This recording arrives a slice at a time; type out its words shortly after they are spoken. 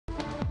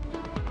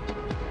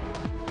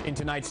In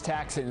tonight's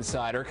Tax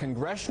Insider,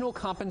 congressional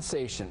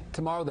compensation.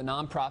 Tomorrow, the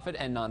nonprofit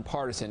and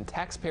nonpartisan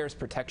Taxpayers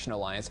Protection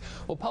Alliance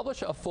will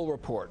publish a full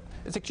report.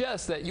 It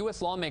suggests that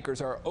U.S. lawmakers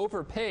are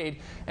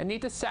overpaid and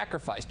need to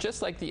sacrifice,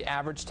 just like the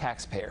average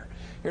taxpayer.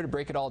 Here to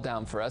break it all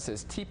down for us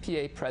is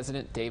TPA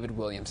President David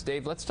Williams.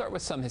 Dave, let's start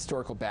with some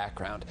historical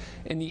background.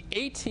 In the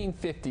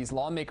 1850s,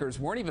 lawmakers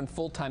weren't even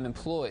full-time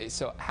employees,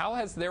 so how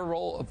has their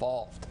role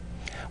evolved?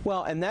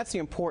 Well, and that's the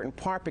important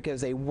part,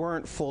 because they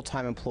weren't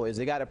full-time employees.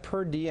 They got a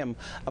per diem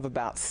of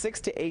about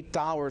 $6 to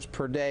 $8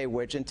 per day,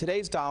 which in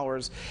today's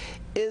dollars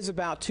is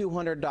about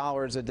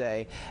 $200 a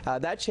day.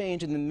 That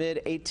changed in the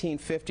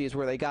mid-1850s,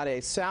 where they got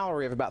a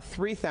salary of about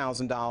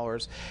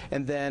 $3,000,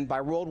 and then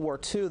by World War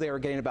II they were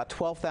getting about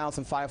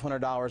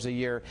 $12,500 a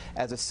year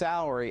as a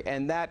salary,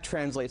 and that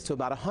translates to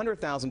about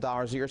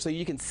 $100,000 a year. So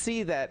you can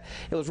see that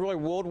it was really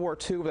World War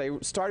II where they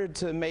started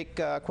to make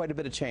quite a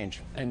bit of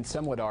change. And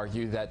some would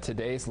argue that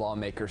today's lawmakers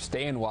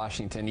stay in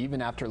Washington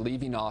even after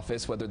leaving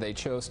office, whether they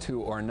chose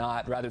to or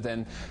not, rather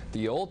than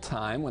the old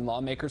time when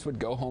lawmakers would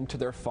go home to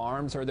their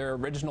farms or their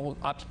original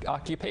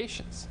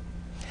occupations.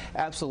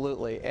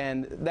 Absolutely,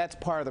 and that's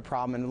part of the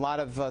problem. In a lot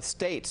of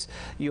states,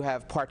 you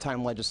have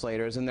part-time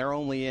legislators, and they're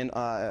only in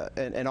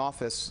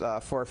office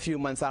for a few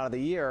months out of the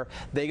year.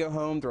 They go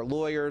home, they're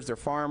lawyers, they're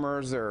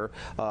farmers, they're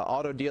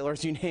auto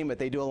dealers, you name it.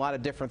 They do a lot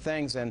of different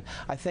things, and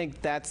I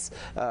think that's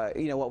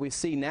what we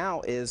see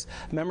now is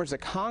members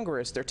of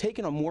Congress, they're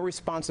taking on more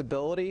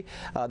responsibility.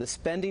 The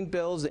spending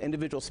bills, the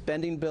individual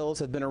spending bills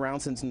have been around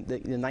since the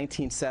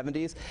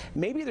 1970s.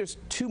 Maybe there's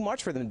too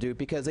much for them to do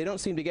because they don't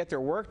seem to get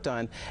their work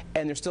done,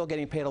 and they're still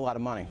getting paid a lot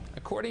of money.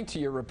 According to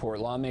your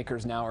report,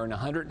 lawmakers now earn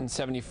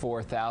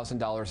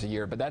 $174,000 a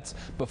year, but that's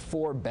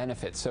before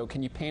benefits. So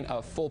can you paint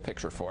a full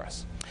picture for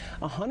us?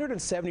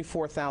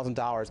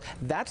 $174,000,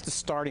 that's the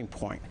starting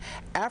point.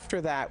 After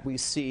that, we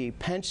see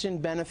pension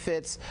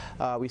benefits,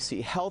 we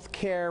see health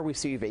care, we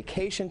see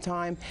vacation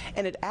time,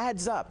 and it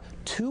adds up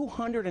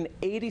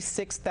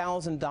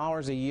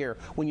 $286,000 a year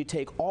when you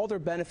take all their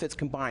benefits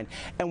combined.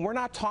 And we're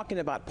not talking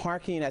about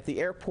parking at the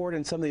airport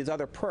and some of these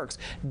other perks,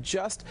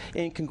 just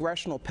in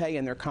congressional pay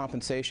and their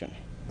compensation.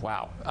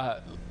 Wow.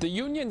 The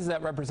unions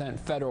that represent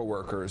federal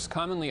workers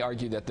commonly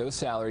argue that those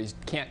salaries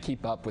can't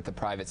keep up with the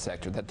private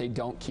sector, that they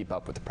don't keep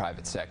up with the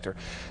private sector.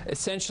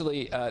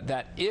 Essentially,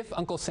 that if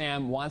Uncle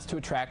Sam wants to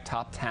attract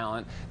top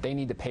talent, they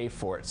need to pay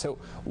for it. So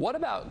what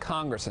about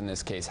Congress in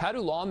this case? How do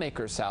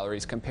lawmakers'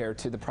 salaries compare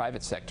to the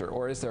private sector,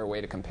 or is there a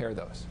way to compare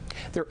those?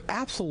 There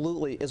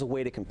absolutely is a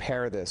way to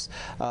compare this.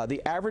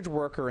 The average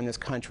worker in this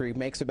country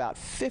makes about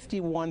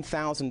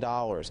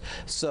 $51,000.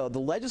 So the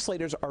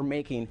legislators are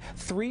making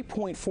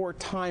 3.4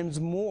 times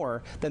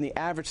more than the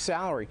average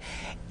salary.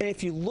 And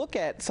if you look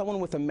at someone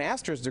with a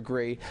master's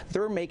degree,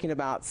 they're making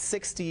about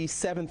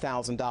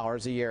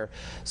 $67,000 a year.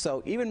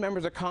 So even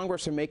members of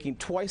Congress are making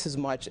twice as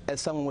much as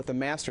someone with a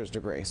master's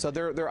degree. So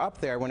they're up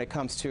there when it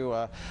comes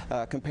to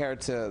compared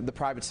to the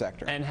private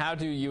sector. And how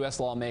do U.S.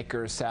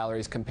 lawmakers'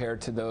 salaries compare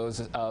to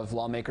those of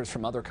lawmakers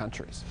from other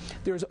countries?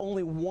 There's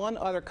only one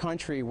other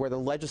country where the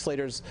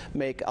legislators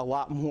make a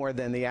lot more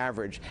than the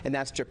average, and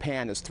that's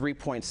Japan. It's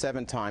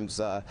 3.7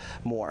 times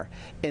more.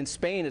 In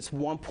Spain, it's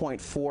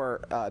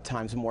 1.4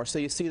 times more. So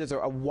you see there's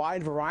a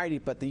wide variety,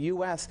 but the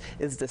U.S.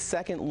 is the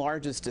second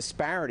largest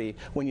disparity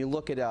when you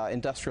look at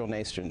industrial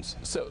nations.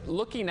 So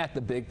looking at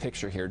the big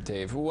picture here,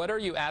 Dave, what are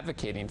you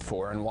advocating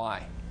for and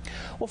why?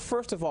 Well,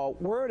 first of all,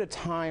 we're at a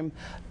time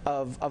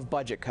of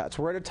budget cuts.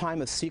 We're at a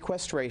time of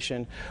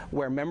sequestration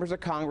where members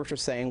of Congress are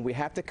saying we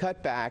have to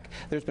cut back.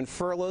 There's been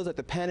furloughs at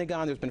the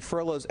Pentagon. There's been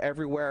furloughs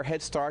everywhere.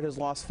 Head Start has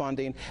lost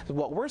funding.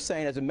 What we're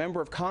saying as a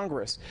member of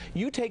Congress,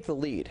 you take the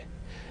lead.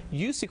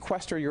 You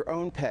sequester your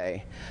own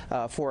pay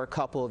for a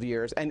couple of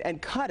years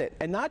and cut it,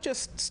 and not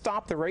just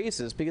stop the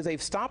raises, because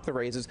they've stopped the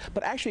raises,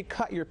 but actually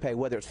cut your pay,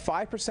 whether it's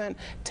 5%,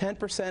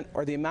 10%,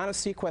 or the amount of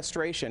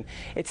sequestration.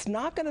 It's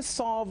not going to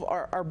solve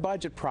our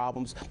budget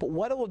problems, but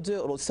what it will do,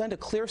 it will send a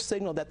clear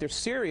signal that they're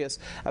serious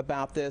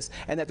about this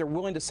and that they're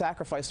willing to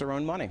sacrifice their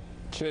own money.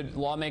 Should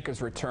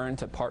lawmakers return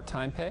to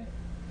part-time pay?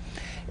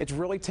 It's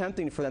really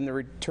tempting for them to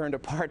return to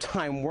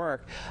part-time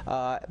work,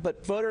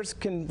 but voters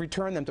can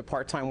return them to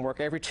part-time work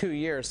every 2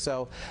 years,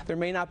 so there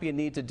may not be a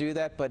need to do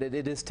that, but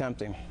it is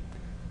tempting.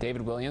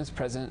 David Williams,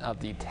 President of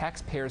the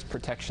Taxpayers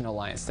Protection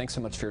Alliance, thanks so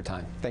much for your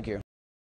time. Thank you.